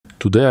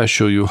Today I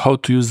show you how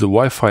to use the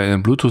Wi-Fi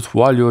and Bluetooth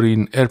while you're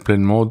in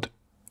airplane mode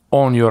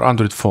on your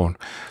Android phone.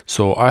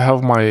 So I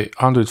have my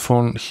Android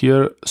phone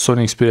here,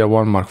 Sony Xperia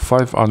 1 Mark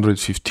V, Android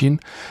 15,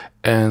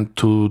 and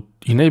to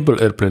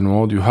enable airplane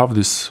mode you have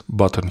this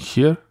button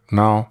here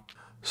now.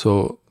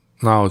 So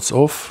now it's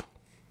off,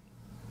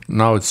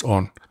 now it's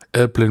on.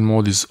 Airplane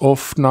mode is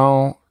off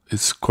now,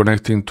 it's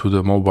connecting to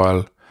the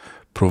mobile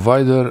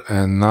provider,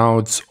 and now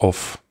it's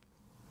off.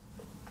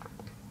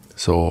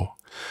 So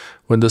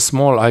when the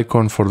small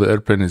icon for the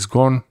airplane is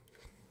gone,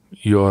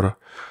 your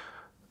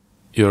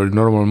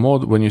normal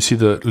mode. When you see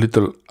the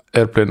little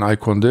airplane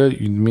icon there,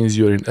 it means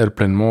you're in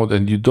airplane mode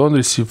and you don't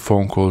receive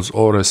phone calls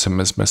or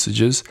SMS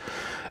messages.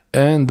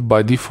 And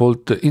by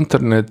default, the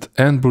internet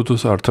and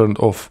Bluetooth are turned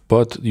off,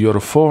 but your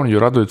phone,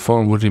 your Android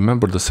phone, will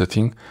remember the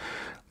setting.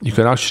 You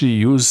can actually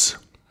use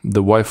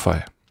the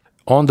Wi-Fi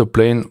on the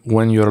plane.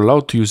 When you're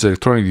allowed to use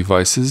electronic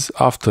devices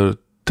after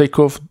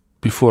takeoff,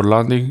 before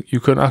landing,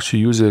 you can actually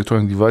use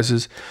electronic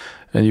devices,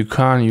 and you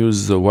can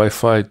use the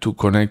Wi-Fi to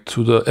connect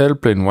to the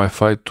airplane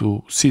Wi-Fi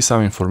to see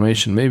some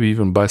information, maybe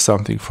even buy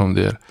something from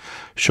their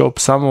shop.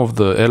 Some of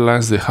the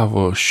airlines, they have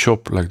a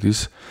shop like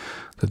this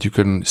that you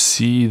can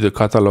see the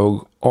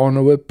catalog on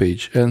a web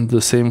page, and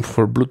the same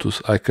for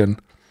Bluetooth. I can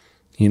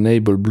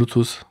enable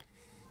Bluetooth,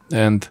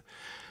 and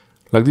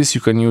like this you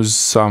can use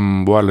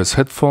some wireless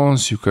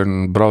headphones, you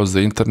can browse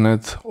the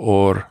internet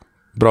or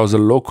browse a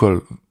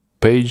local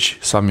page,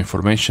 some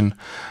information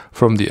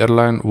from the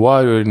airline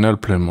while you're in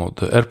airplane mode.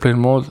 The airplane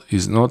mode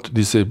is not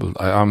disabled.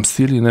 I am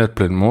still in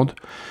airplane mode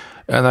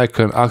and I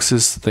can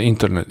access the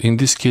internet. In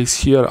this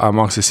case here, I'm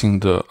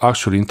accessing the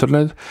actual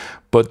internet,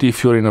 but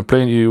if you're in a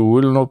plane, you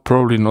will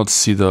probably not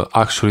see the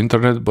actual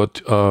internet, but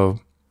a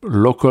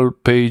local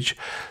page,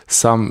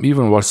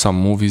 even watch some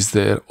movies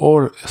there,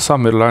 or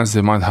some airlines,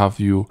 they might have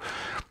you,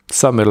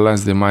 some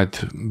airlines, they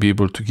might be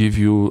able to give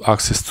you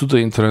access to the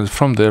internet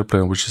from the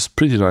airplane, which is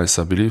pretty nice,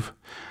 I believe.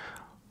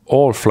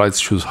 All flights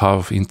should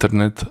have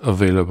internet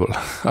available,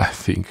 I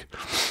think.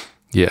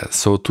 Yeah,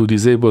 so to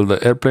disable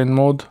the airplane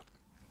mode,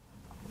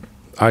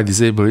 I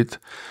disable it.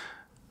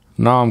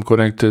 Now I'm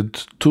connected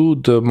to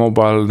the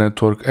mobile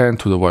network and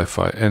to the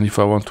Wi-Fi. And if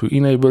I want to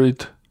enable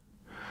it,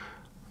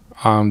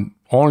 I'm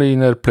only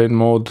in airplane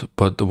mode,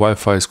 but the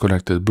Wi-Fi is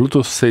connected.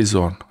 Bluetooth stays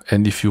on.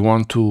 And if you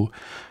want to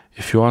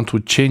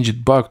change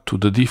it back to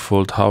the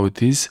default how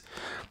it is,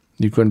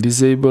 you can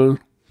disable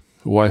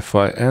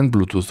Wi-Fi and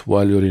Bluetooth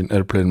while you're in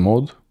airplane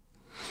mode.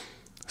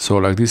 So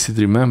like this, it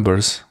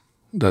remembers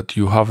that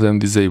you have them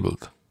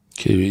disabled.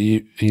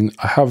 Okay,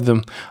 I have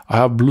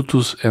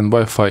Bluetooth and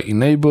Wi-Fi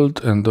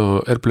enabled, and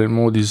the airplane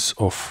mode is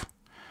off.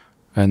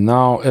 And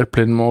now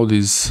airplane mode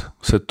is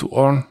set to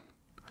on,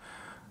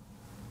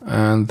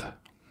 and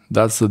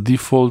that's the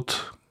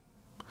default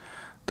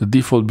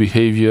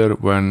behavior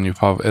when you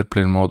have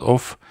airplane mode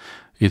off.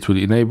 It will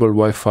enable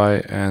Wi-Fi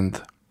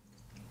and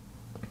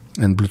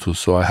Bluetooth.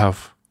 So I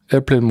have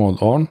airplane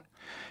mode on.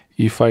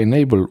 If I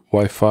enable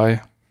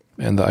Wi-Fi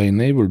and I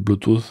enable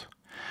Bluetooth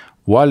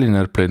while in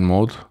airplane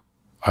mode,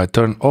 I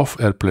turn off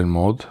airplane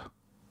mode.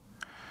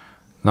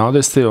 Now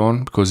they stay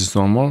on because it's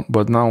normal,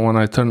 but now when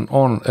I turn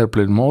on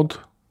airplane mode,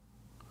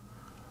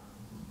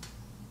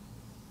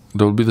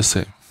 they will be the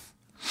same.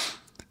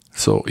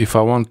 So if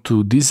I want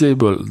to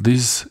disable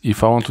this,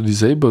 if I want to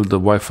disable the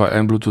Wi-Fi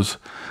and Bluetooth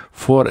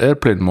for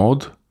airplane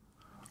mode,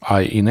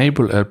 I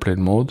enable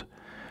airplane mode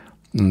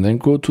and then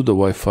go to the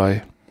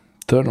Wi-Fi,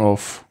 turn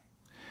off,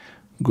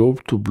 go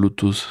to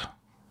Bluetooth,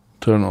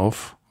 turn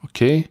off,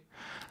 okay,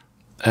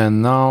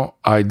 and now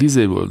I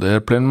disable the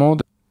airplane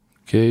mode.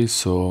 Okay,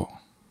 so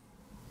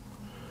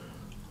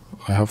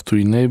I have to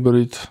enable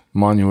it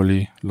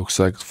manually. Looks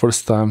like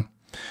first time.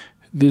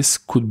 This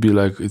could be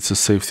like it's a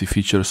safety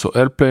feature. So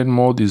airplane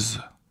mode is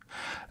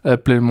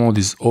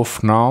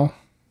off now.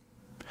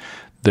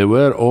 They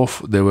were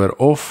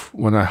off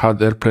when I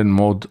had airplane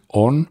mode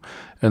on,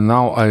 and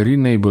now I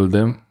re-enable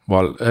them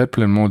while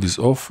airplane mode is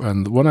off,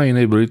 and when I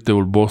enable it, they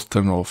will both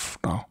turn off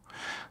now.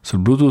 So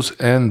Bluetooth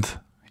and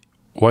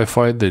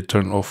Wi-Fi, they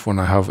turn off when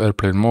I have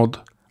airplane mode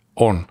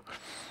on.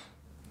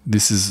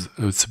 It's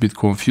a bit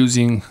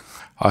confusing.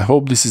 I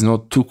hope this is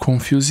not too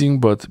confusing,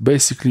 but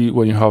basically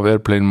when you have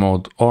airplane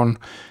mode on,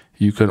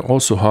 you can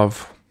also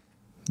have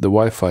the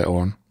Wi-Fi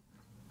on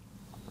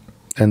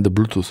and the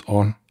Bluetooth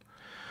on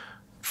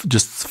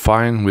just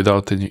fine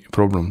without any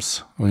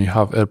problems. When you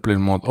have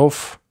airplane mode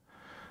off,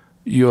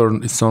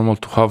 it's normal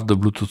to have the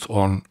Bluetooth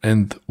on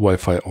and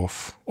Wi-Fi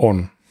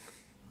on.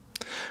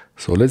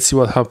 So let's see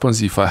what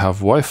happens if I have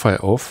Wi-Fi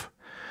off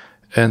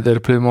and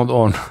airplane mode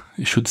on.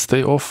 It should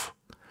stay off,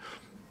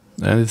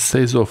 and it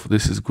stays off.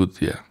 This is good,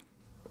 yeah.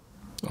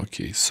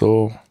 Okay,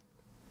 so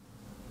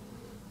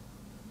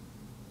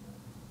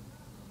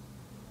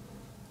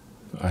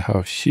I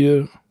have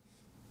here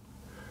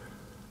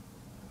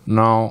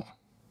now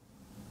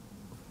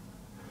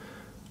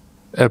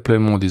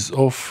airplane mode is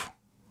off,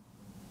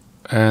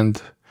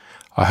 and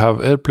I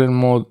have airplane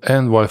mode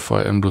and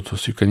Wi-Fi and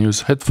Bluetooth. You can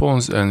use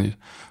headphones and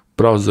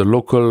browse the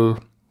local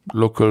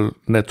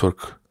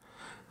network.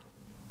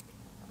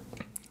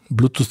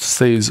 Bluetooth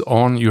stays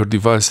on, your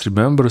device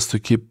remembers to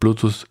keep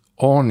Bluetooth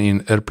on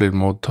in airplane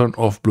mode. Turn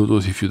off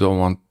Bluetooth if you don't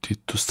want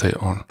it to stay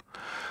on.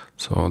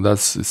 So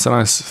it's a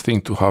nice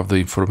thing to have the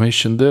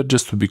information there.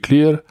 Just to be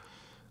clear,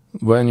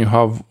 when you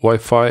have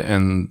Wi-Fi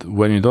and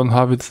when you don't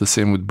have it, it's the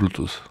same with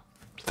Bluetooth.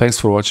 Thanks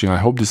for watching. I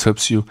hope this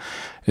helps you.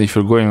 And if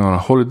you're going on a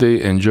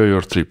holiday, enjoy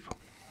your trip.